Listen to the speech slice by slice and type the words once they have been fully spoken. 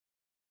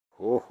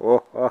哦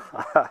哦哦，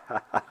哈哈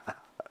哈哈！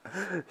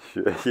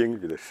学英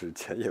语的时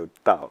间又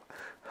到了。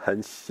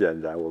很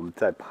显然，我们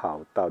在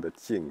跑道的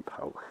尽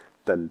头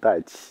等待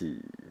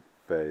起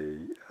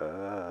飞。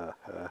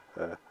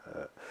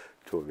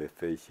作为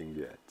飞行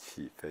员，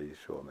起飞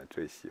是我们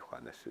最喜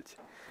欢的事情。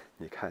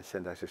你看，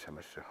现在是什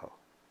么时候？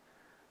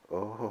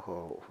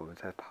哦，我们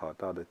在跑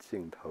道的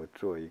尽头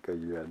做一个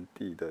原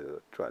地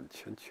的转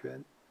圈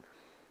圈。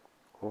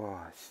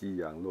哇，夕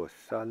阳落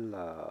山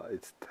了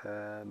 ！It's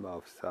time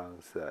of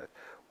sunset.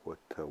 What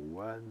a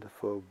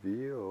wonderful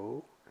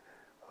view!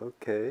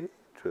 OK，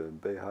准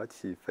备好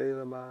起飞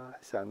了吗？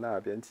向那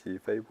边起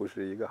飞不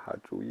是一个好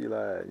主意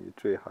嘞，你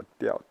最好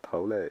掉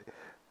头嘞，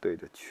对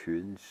着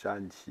群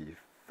山起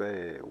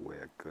飞。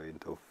We're going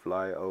to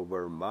fly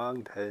over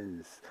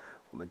mountains.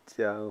 我们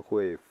将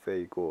会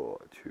飞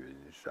过群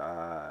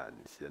山。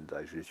现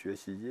在是学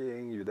习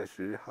英语的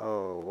时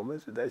候，我们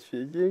是在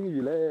学英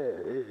语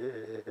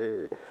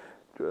嘞。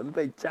准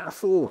备加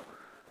速。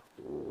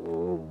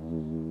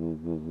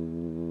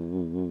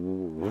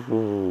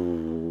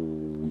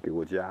给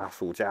我加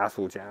速，加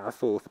速，加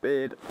速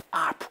 ，speed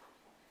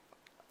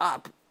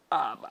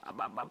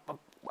up，up，up，up，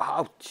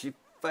 好，起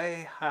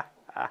飞，哈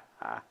哈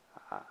哈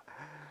哈！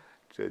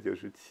这就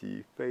是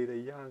起飞的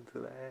样子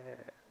嘞。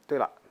对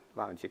了，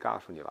忘记告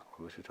诉你了，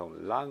我们是从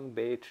Long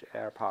Beach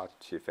Airport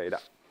起飞的。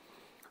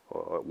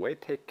We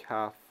take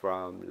off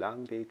from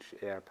Long Beach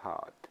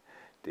Airport.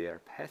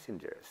 Dear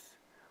passengers,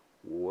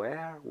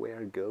 where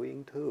we're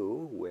going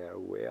to, where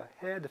we're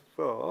head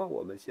for.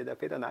 我们现在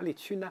飞到哪里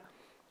去呢？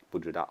不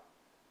知道。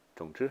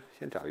总之，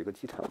先找一个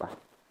机场吧。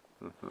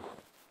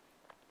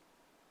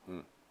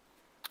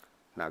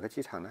哪个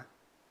机场呢？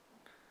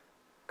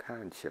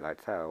看起来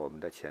在我们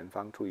的前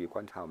方，注意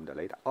观察我们的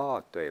雷达。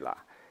哦，对了，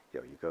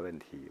有一个问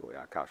题我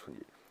要告诉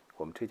你，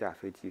我们这架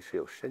飞机是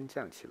有升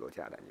降起落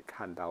架的。你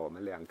看到我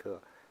们两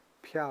个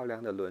漂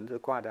亮的轮子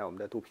挂在我们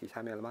的肚皮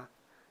下面了吗？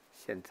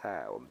现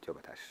在我们就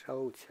把它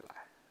收起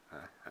来，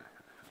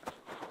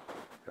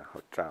然后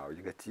找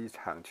一个机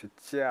场去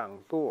降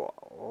落。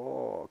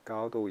哦，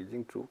高度已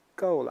经足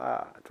够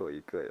了，做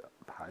一个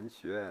盘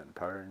旋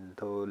 ，turn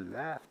to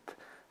left，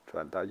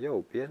 转到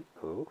右边。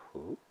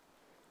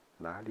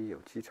哪里有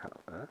机场？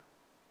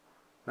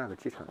那个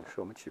机场是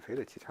我们起飞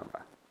的机场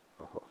吧？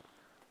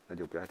那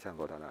就不要降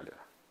落到那里了。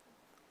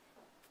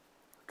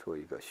做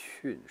一个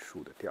迅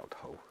速的掉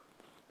头。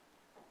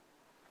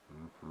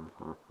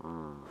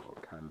我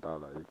看到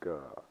了一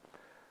个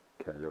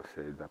 ，Can you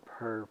see the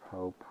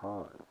purple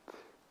pond?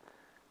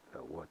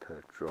 The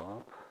water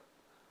drop.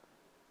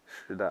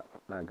 是的，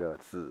那个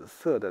紫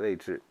色的位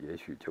置也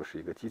许就是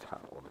一个机场，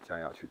我们将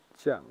要去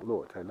降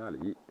落在那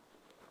里。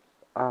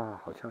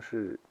好像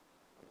是。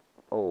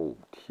哦，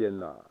天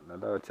哪！难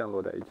道要降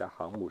落在一架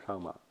航母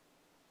上吗？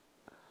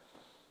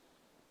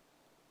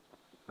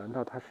难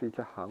道它是一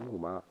架航母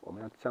吗？我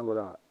们要降落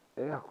到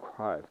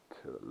aircraft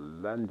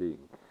landing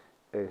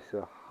is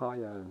a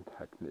high-end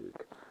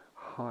technique,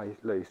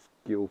 highly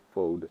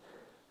skillful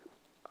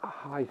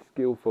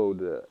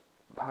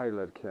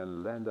pilot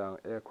can land on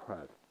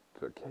aircraft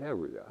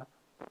carrier.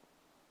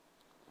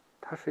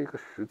 它是一个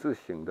十字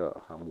形的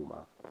航母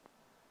吗？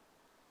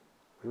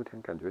我有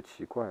点感觉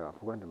奇怪啊。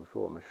不管怎么说，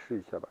我们试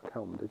一下吧，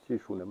看我们的技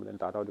术能不能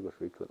达到这个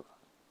水准了。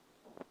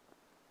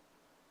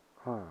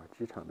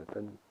机场的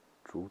灯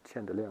逐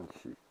渐的亮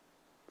起，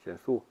减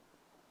速，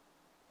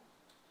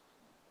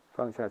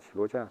放下起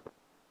落架。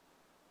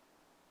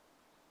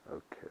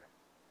OK，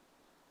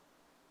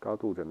 高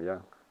度怎么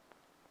样？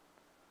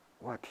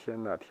哇，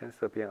天哪，天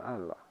色变暗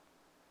了。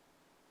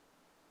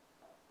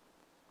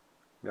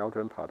瞄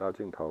准跑道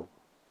尽头。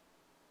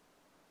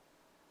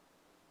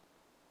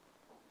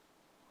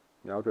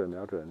瞄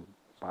准，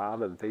把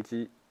稳飞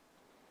机。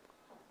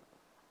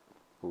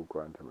不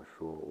管怎么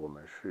说，我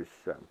们是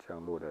想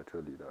降落在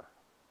这里的。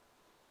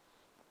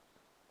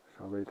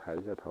稍微抬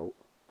一下头。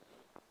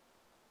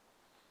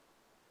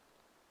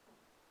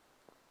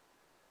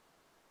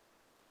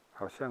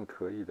好像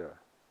可以的，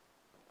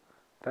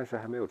但是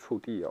还没有触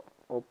地哦。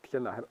哦，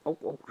天哪，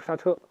刹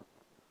车。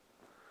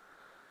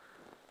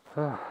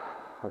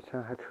好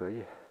像还可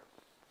以。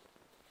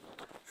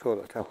做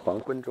了，在黄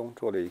昏中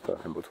做了一个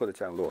很不错的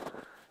降落。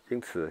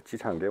因此，机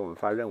场给我们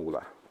发任务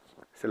了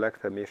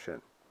 ，Select a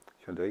mission，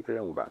 选择一个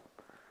任务吧。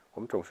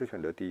我们总是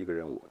选择第一个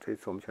任务，这一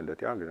次我们选择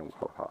第二个任务，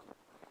好不好？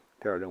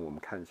第二个任务我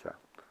们看一下，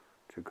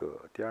这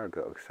个第二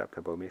个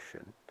acceptable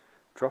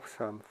mission，drop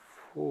some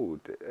food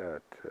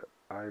at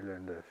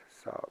island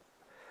south，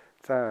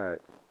 在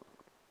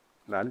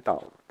南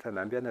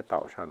边的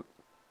岛上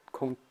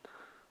空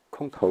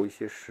投一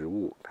些食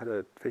物，它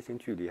的飞行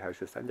距离还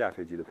是3架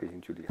飞机的飞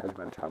行距离，还是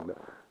蛮长的。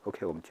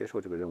OK， 我们接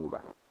受这个任务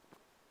吧。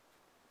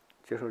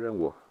接受任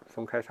务，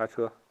松开刹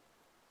车，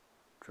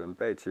准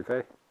备起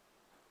飞，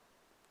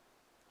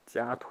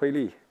加推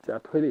力，加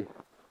推力。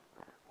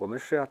我们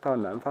是要到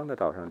南方的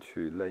岛上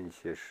去扔一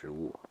些食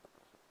物。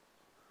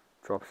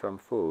Drop some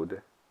food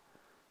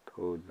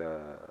to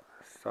the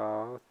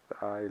South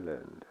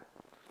Island。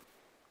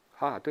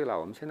对了，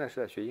我们现在是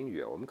在学英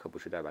语，我们可不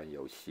是在玩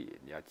游戏。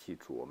你要记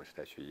住，我们是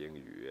在学英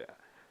语。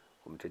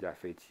我们这架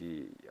飞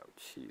机要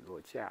起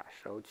落架，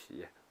收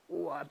起。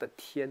我的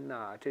天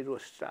哪，这座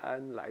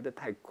山来得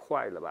太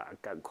快了吧！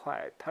赶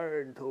快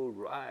turn to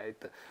right，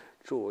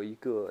 做一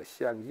个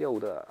向右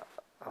的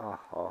啊，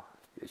好，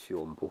也许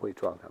我们不会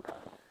撞上它。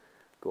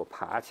给我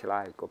爬起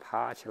来，给我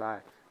爬起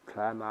来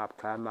 ，climb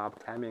up，climb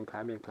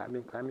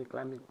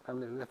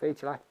up，climbing，飞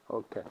起来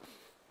 ，OK。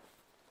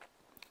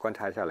观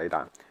察一下雷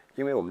达，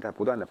因为我们在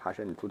不断的爬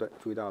升，你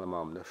注意到了吗？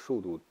我们的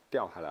速度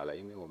掉下来了，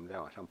因为我们在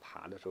往上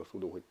爬的时候，速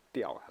度会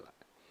掉下来。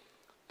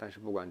但是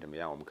不管怎么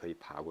样，我们可以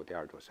爬过第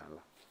2座山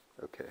了。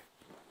OK，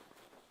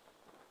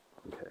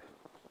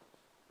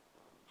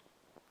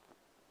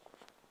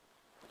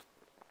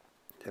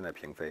 现在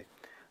平飞，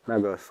那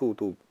个速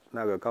度、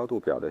那个高度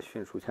表的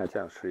迅速下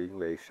降，是因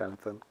为山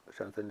峰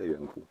的缘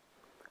故，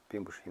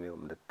并不是因为我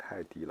们的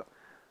太低了。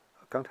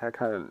刚才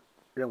看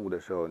任务的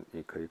时候，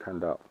你可以看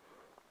到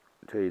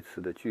这一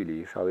次的距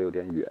离稍微有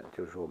点远，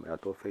就是说我们要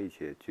多飞一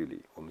些距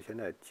离。我们现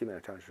在基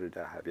本上是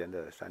在海边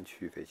的山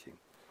区飞行，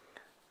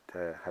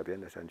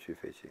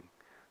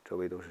周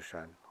围都是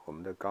山，我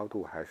们的高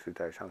度还是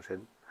在上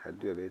升，还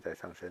略微在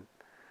上升。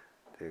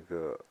这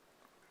个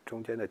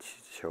中间的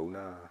气球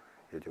呢，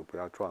也就不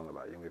要撞了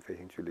吧，因为飞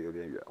行距离有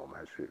点远，我们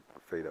还是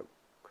飞的，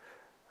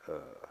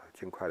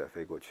尽快的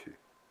飞过去。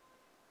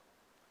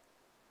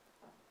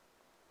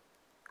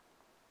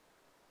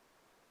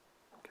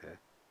OK，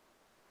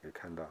 可以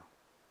看到，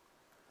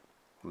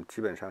我们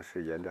基本上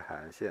是沿着海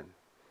岸线，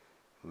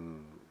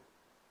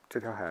这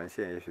条海岸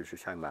线也许是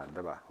向南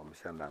的吧，我们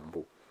向南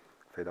部。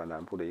飞到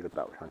南部的一个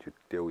岛上去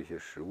丢一些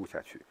食物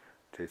下去，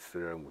这次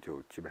任务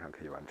就基本上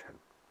可以完成。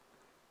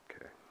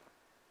OK，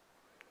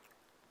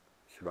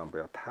 希望不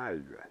要太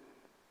远。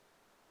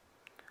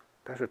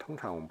但是通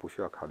常我们不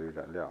需要考虑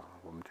燃料，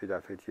我们这架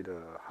飞机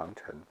的航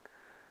程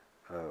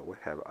，we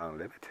have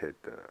unlimited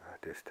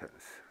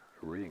distance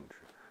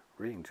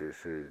range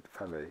是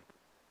范围，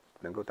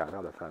能够达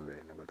到的范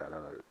围，能够达到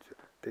的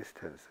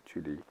distance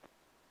距离。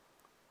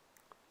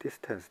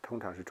Distance 通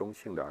常是中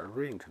性的，而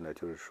range 呢，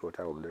就是说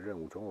在我们的任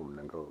务中，我们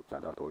能够达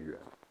到多远。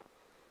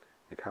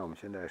你看，我们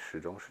现在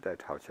始终是在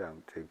朝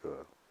向这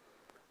个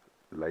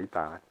雷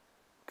达，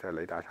在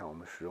雷达上，我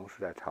们始终是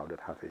在朝着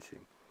它飞行。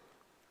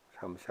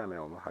像我们下面，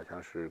我们好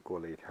像是过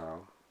了一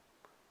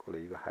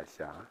个海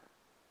峡，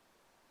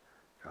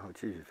然后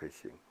继续飞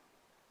行。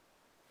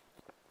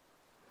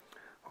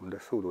我们的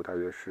速度大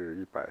约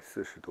是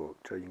140多，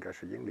这应该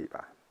是英里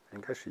吧？应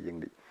该是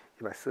英里。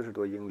140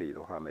多英里的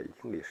话，每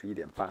英里是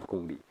1.8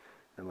公里，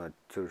那么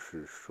就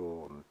是说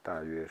我们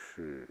大约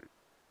是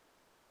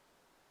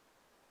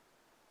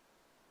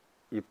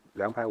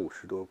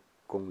250多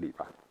公里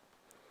吧。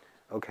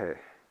OK，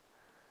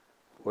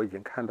 我已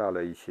经看到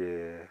了一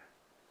些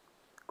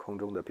空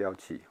中的标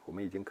记，我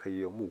们已经可以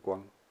用目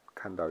光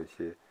看到一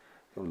些，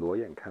用裸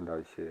眼看到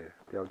一些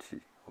标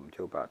记，我们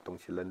就把东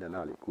西扔在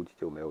那里，估计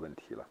就没有问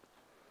题了。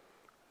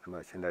那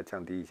么现在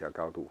降低一下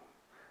高度。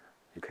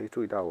你可以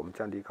注意到，我们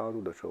降低高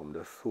度的时候，我们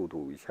的速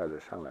度一下子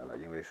上来了，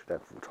因为是在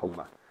俯冲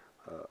嘛。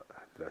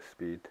the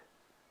speed，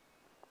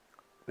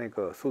 那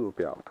个速度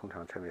表通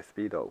常称为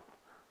speedo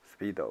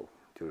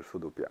就是速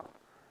度表。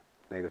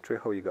那个最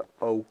后一个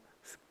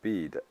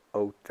o，speed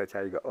o 再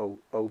加一个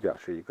o 表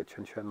示一个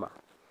圈圈嘛，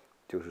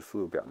就是速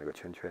度表那个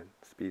圈圈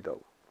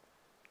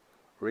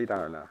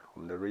speedo。radar 呢，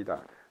我们的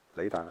radar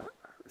雷达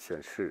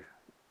显示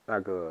那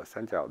个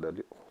三角的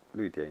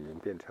绿点已经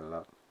变成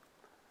了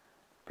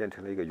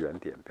一个圆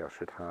点，表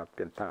示它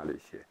变大了一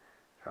些。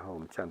然后我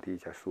们降低一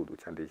下速度，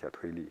降低一下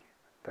推力，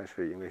但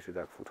是因为是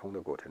在俯冲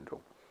的过程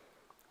中，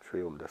所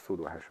以我们的速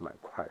度还是蛮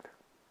快的。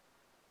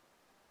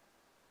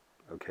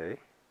OK，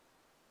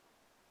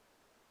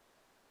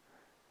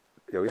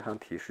 有一行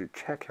提示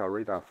 ：Check your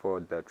radar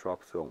for the drop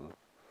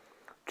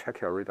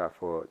zone。Check your radar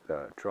for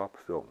the drop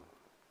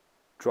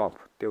zone。Drop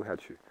丢下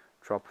去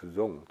 ，drop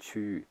zone 区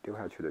域丢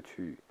下去的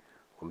区域，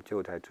我们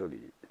就在这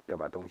里要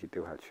把东西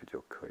丢下去就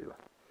可以了。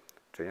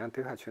怎样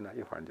丢下去呢？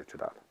一会儿你就知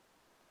道了。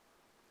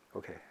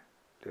OK，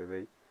 略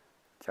微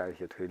加一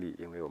些推力，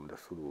因为我们的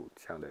速度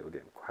降得有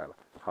点快了。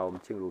好，我们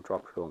进入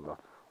drop zone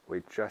了。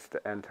We just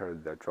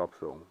entered the drop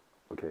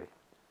zone。OK，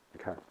 你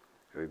看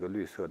有一个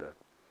绿色的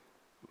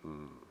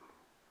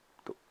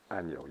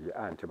按钮，一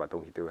按就把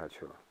东西丢下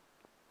去了。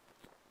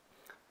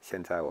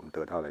现在我们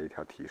得到了一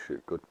条提示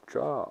 ，Good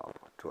job，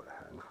 做得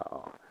很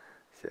好。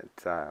现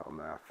在我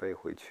们要飞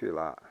回去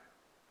了。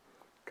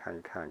看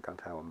一看，刚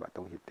才我们把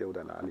东西丢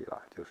在哪里了？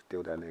就是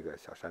丢在那个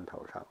小山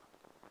头上，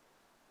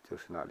就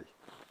是那里。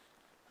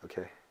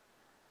OK，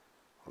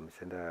 我们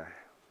现在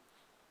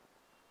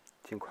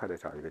尽快的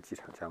找一个机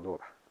场降落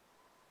吧。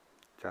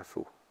加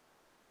速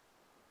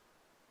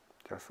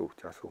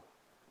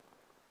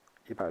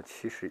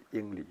，170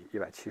英里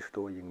，170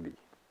多英里，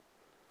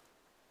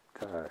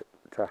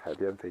在海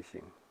边飞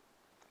行，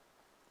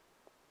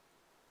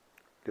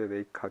略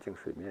微靠近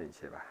水面一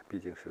些吧，毕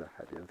竟是在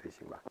海边飞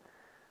行吧。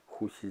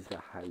呼吸一下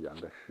海洋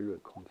的湿润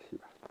空气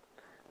吧。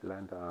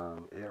Land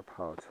on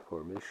airport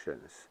for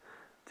missions，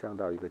 降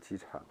到一个机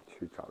场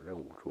去找任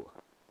务做。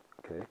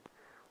OK，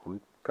 我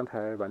们刚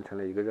才完成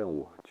了一个任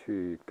务，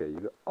去给一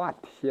个，哇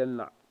天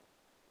哪！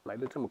来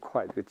的这么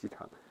快，这个机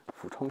场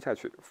俯冲下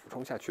去，俯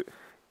冲下去，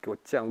给我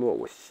降落，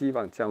我希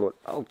望降落。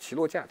哦，起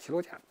落架，起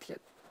落架，天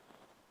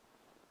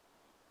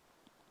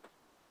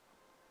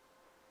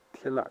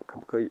哪，可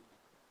不可以？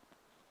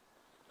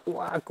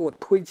哇，给我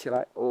推起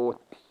来！哦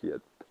天！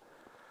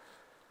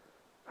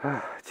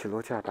啊，起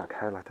落架打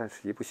开了，但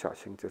是一不小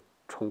心就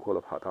冲过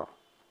了跑道。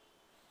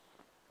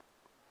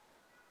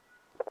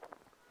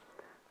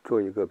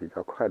做一个比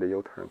较快的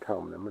U turn， 看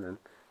我们能不能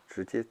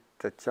直接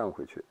再降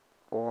回去。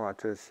哇，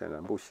这显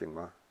然不行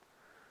嘛！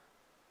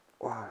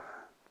哇，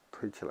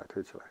推起来，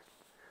推起来，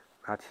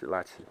拉起，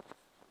拉起。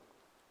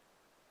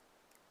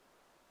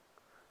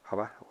好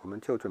吧，我们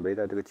就准备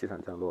在这个机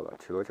场降落了，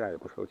起落架也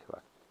不收起来，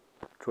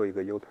做一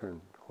个 U turn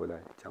回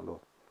来降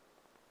落。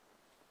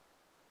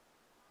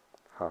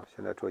好，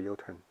现在做 U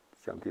turn，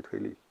 降低推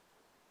力，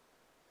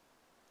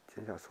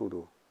减小速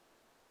度，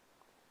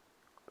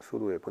速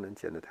度也不能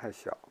减得太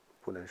小，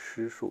不能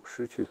失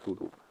去速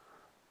度。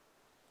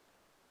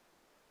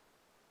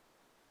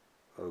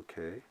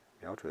OK，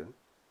 瞄准，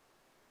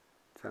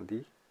降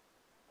低，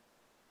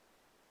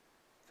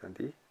降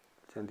低，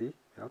降低，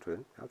瞄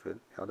准，瞄准，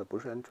瞄的不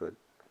是很准，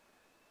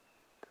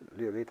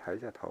略微抬一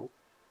下头。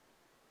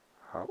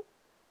好，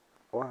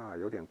哇，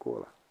有点过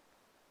了。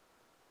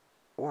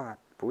哇，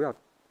不要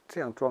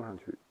这样撞上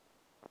去。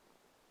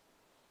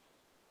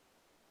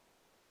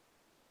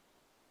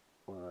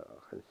哇，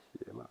很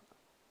斜嘛，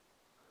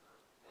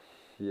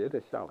斜着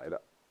下来的，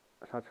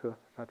刹车，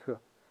刹车。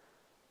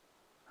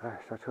哎，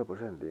刹车不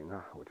是很灵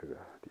啊，我这个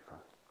地方。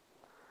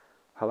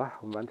好了，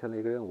我们完成了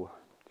一个任务，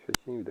学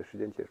英语的时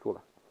间结束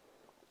了。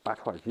拔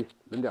出耳机，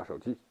扔掉手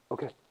机。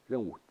OK，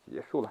 任务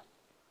结束了。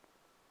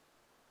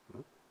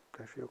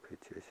但是又可以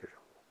接一些任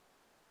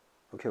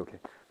务。OK，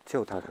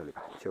 就到这里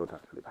吧，就到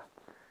这里吧，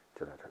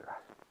就到这里吧。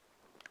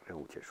任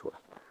务结束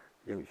了，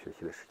英语学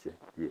习的时间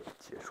也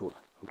结束了。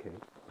OK，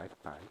拜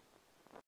拜。